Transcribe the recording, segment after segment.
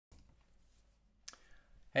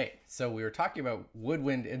Hey, so we were talking about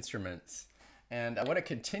woodwind instruments, and I want to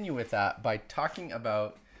continue with that by talking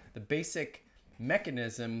about the basic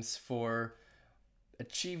mechanisms for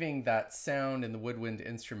achieving that sound in the woodwind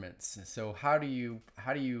instruments. So how do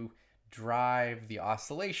you drive the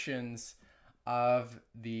oscillations of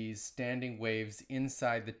these standing waves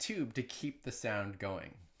inside the tube to keep the sound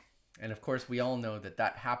going? And of course, we all know that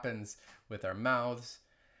that happens with our mouths,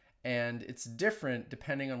 and it's different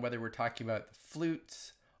depending on whether we're talking about the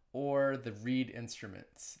flutes or the reed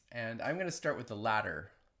instruments. And I'm going to start with the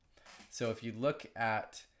latter. So if you look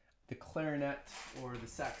at the clarinet or the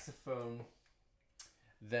saxophone,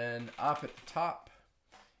 then up at the top,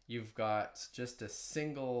 you've got just a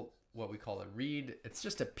single, what we call a reed. It's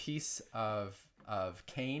just a piece of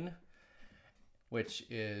cane, which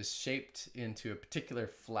is shaped into a particular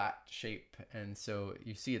flat shape. And so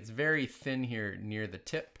you see it's very thin here near the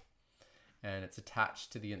tip, and it's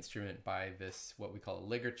attached to the instrument by this, what we call a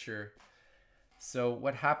ligature. So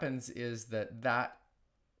what happens is that that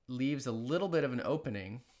leaves a little bit of an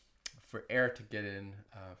opening for air to get in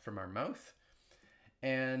from our mouth.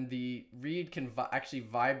 And the reed can actually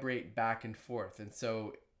vibrate back and forth. And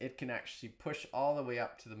so it can actually push all the way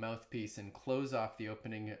up to the mouthpiece and close off the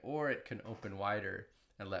opening, or it can open wider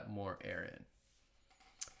and let more air in.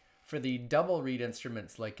 For the double reed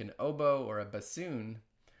instruments like an oboe or a bassoon,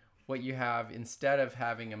 what you have, instead of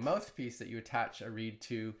having a mouthpiece that you attach a reed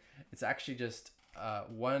to, it's actually just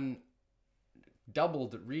one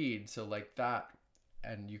doubled reed, so like that.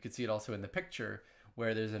 And you can see it also in the picture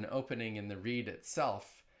where there's an opening in the reed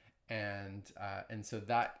itself, and so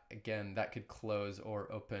that, again, that could close or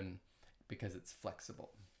open because it's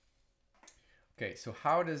flexible. Okay, so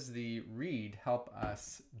how does the reed help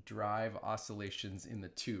us drive oscillations in the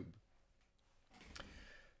tube?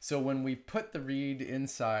 So when we put the reed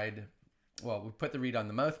inside, well, we put the reed on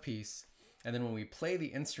the mouthpiece, and then when we play the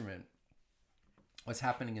instrument, what's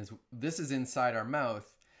happening is this is inside our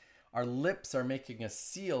mouth. Our lips are making a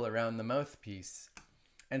seal around the mouthpiece.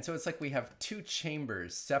 And so it's like we have two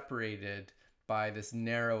chambers separated by this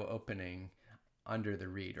narrow opening under the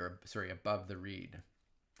reed, or sorry, above the reed.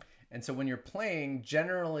 And so when you're playing,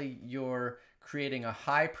 generally you're creating a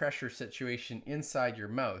high pressure situation inside your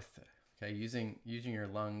mouth. Okay, using your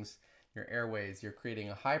lungs, your airways, you're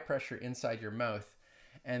creating a high pressure inside your mouth.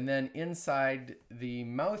 And then inside the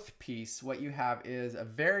mouthpiece, what you have is a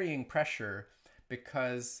varying pressure,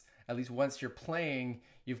 because at least once you're playing,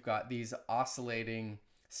 you've got these oscillating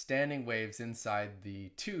standing waves inside the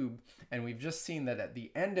tube. And we've just seen that at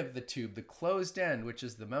the end of the tube, the closed end, which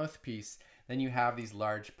is the mouthpiece, then you have these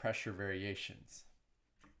large pressure variations.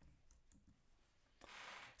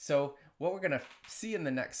 So what we're going to see in the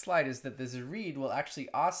next slide is that this reed will actually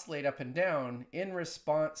oscillate up and down in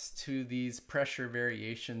response to these pressure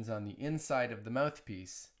variations on the inside of the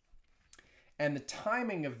mouthpiece. And the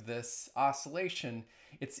timing of this oscillation,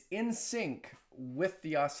 it's in sync with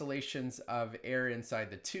the oscillations of air inside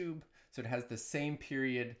the tube. So it has the same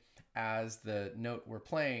period as the note we're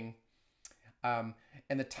playing. And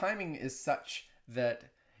the timing is such that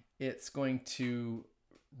it's going to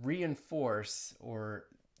reinforce, or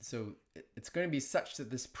so it's going to be such that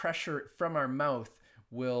this pressure from our mouth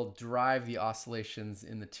will drive the oscillations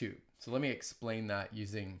in the tube. So let me explain that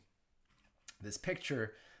using this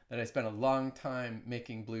picture that I spent a long time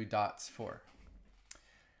making blue dots for.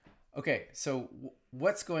 Okay, so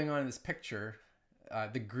what's going on in this picture?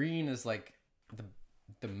 The green is like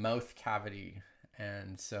the mouth cavity.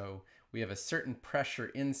 And so we have a certain pressure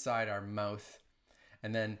inside our mouth,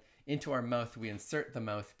 and then into our mouth we insert the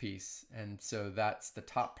mouthpiece, and so that's the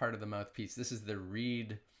top part of the mouthpiece. This is the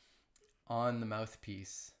reed on the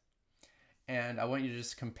mouthpiece. And I want you to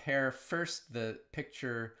just compare first the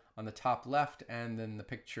picture on the top left and then the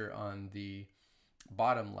picture on the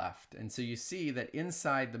bottom left. And so you see that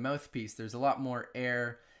inside the mouthpiece there's a lot more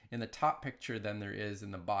air in the top picture than there is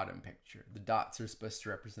in the bottom picture. The dots are supposed to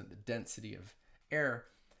represent the density of air.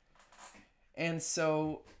 And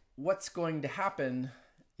so what's going to happen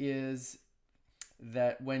is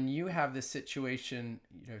that when you have this situation,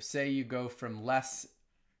 say you go from less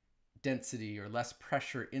density or less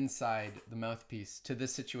pressure inside the mouthpiece to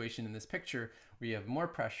this situation in this picture where you have more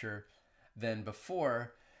pressure than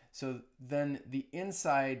before, so then the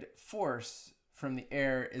inside force from the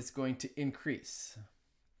air is going to increase.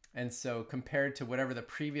 And so compared to whatever the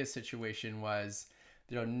previous situation was,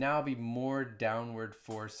 there'll now be more downward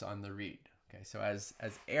force on the reed. Okay, so as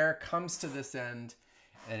air comes to this end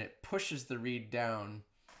and it pushes the reed down,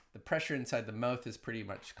 the pressure inside the mouth is pretty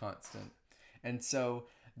much constant. And so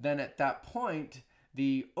then at that point,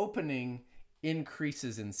 the opening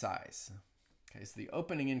increases in size. Okay, so the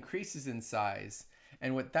opening increases in size.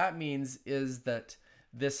 And what that means is that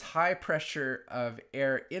this high pressure of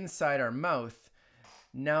air inside our mouth,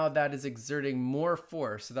 now that is exerting more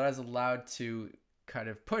force. So that is allowed to kind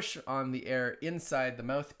of push on the air inside the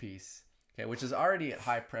mouthpiece, okay, which is already at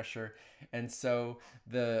high pressure. And so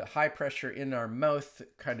the high pressure in our mouth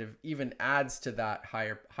kind of even adds to that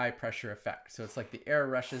high pressure effect. So it's like the air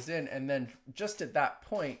rushes in, and then just at that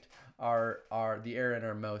point, the air in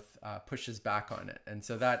our mouth pushes back on it. And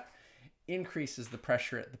so that increases the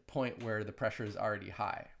pressure at the point where the pressure is already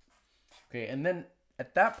high. Okay, and then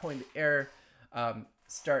at that point, the air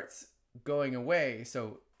starts going away.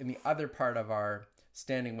 So in the other part of our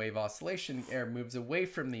standing wave oscillation, air moves away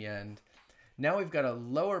from the end. Now we've got a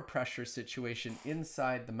lower pressure situation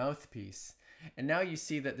inside the mouthpiece. And now you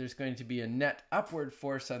see that there's going to be a net upward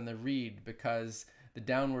force on the reed because the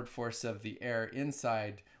downward force of the air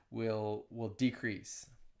inside will decrease.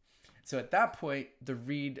 So at that point, the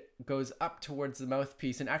reed goes up towards the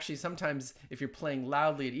mouthpiece. And actually, sometimes if you're playing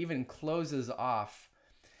loudly, it even closes off.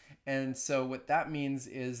 And so what that means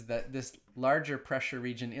is that this larger pressure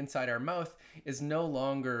region inside our mouth is no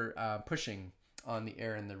longer pushing on the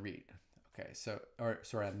air in the reed. Okay,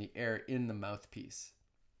 on the air in the mouthpiece.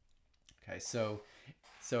 Okay, so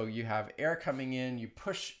you have air coming in, you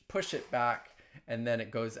push it back, and then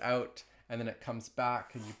it goes out, and then it comes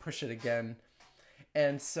back, and you push it again.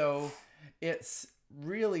 And so it's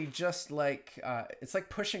really just like it's like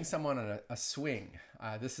pushing someone on a swing.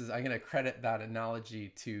 I'm going to credit that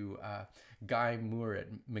analogy to Guy Moore at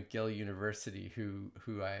McGill University,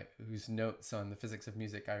 whose notes on the physics of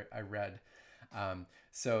music I read.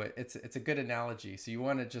 So it's a good analogy. So you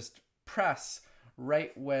want to just press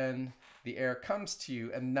right when the air comes to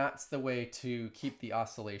you, and that's the way to keep the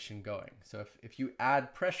oscillation going. So if you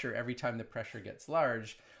add pressure every time the pressure gets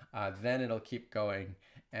large, then it'll keep going,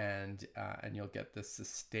 and you'll get this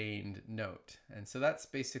sustained note. And so that's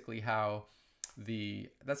basically how the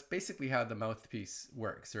mouthpiece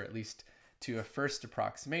works, or at least to a first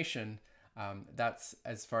approximation. That's,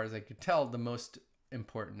 as far as I could tell, the most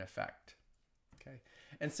important effect. Okay,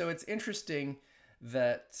 and so it's interesting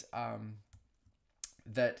that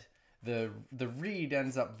the reed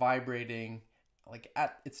ends up vibrating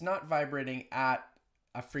it's not vibrating at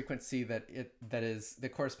a frequency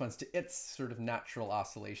that corresponds to its sort of natural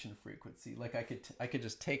oscillation frequency. Like I could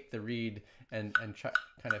just take the reed and try,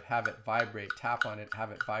 kind of have it vibrate, tap on it,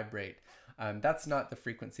 have it vibrate. That's not the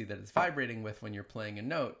frequency that it's vibrating with when you're playing a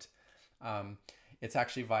note. It's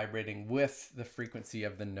actually vibrating with the frequency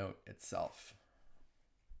of the note itself.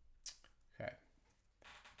 Okay.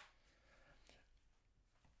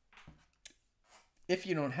 If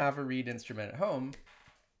you don't have a reed instrument at home,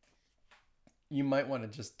 you might want to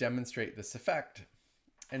just demonstrate this effect.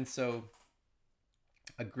 And so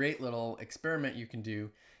a great little experiment you can do,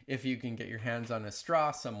 if you can get your hands on a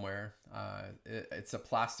straw somewhere, it's a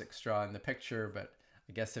plastic straw in the picture, but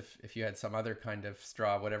I guess if you had some other kind of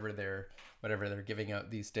straw, whatever they're giving out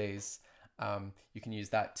these days, you can use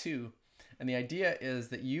that too. And the idea is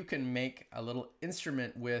that you can make a little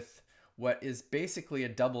instrument with what is basically a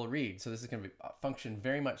double reed. So this is going to function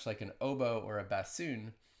very much like an oboe or a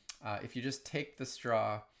bassoon. If you just take the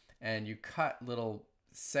straw and you cut little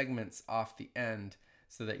segments off the end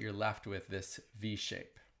so that you're left with this V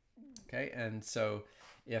shape. Okay, and so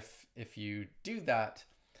if you do that,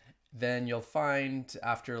 then you'll find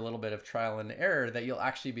after a little bit of trial and error that you'll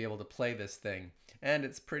actually be able to play this thing. And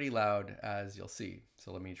it's pretty loud, as you'll see.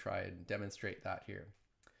 So let me try and demonstrate that here.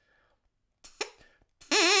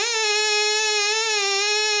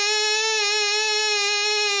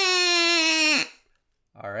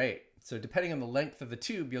 All right, so depending on the length of the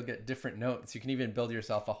tube, you'll get different notes. You can even build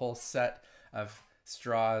yourself a whole set of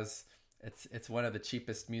straws. It's one of the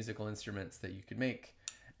cheapest musical instruments that you could make,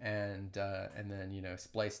 and then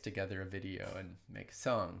splice together a video and make a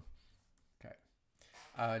song. Okay,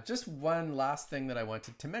 just one last thing that I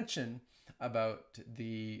wanted to mention about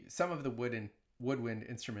some of the woodwind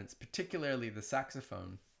instruments, particularly the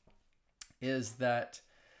saxophone, is that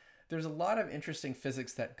there's a lot of interesting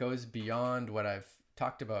physics that goes beyond what I've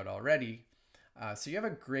talked about already. So you have a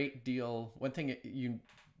great deal, one thing you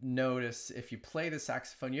notice if you play the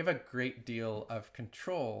saxophone, you have a great deal of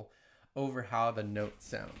control over how the note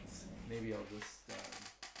sounds. Maybe I'll just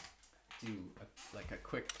do a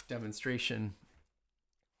quick demonstration.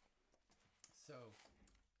 So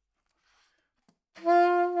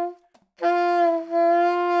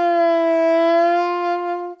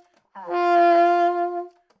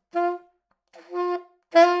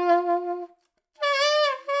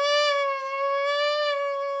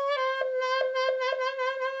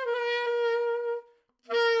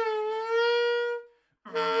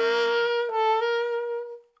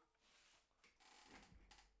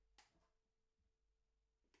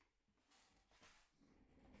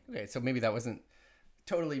Okay, so maybe that wasn't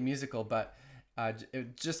totally musical, but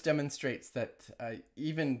it just demonstrates that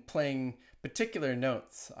even playing particular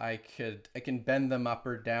notes, I can bend them up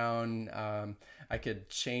or down. I could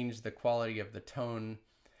change the quality of the tone,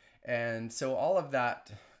 and so all of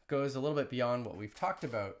that goes a little bit beyond what we've talked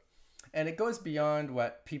about, and it goes beyond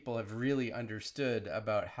what people have really understood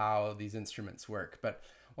about how these instruments work. But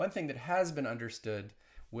one thing that has been understood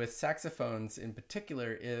with saxophones in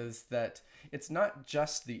particular is that it's not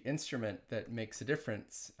just the instrument that makes a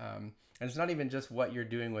difference. And it's not even just what you're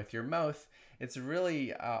doing with your mouth. It's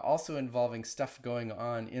really also involving stuff going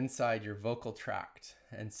on inside your vocal tract.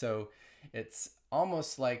 And so it's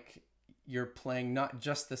almost like you're playing not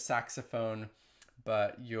just the saxophone,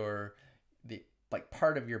 but like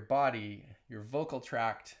part of your body, your vocal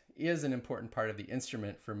tract is an important part of the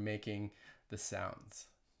instrument for making the sounds.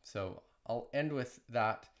 So I'll end with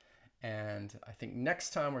that, and I think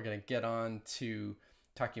next time we're going to get on to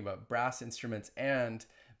talking about brass instruments and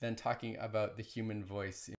then talking about the human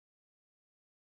voice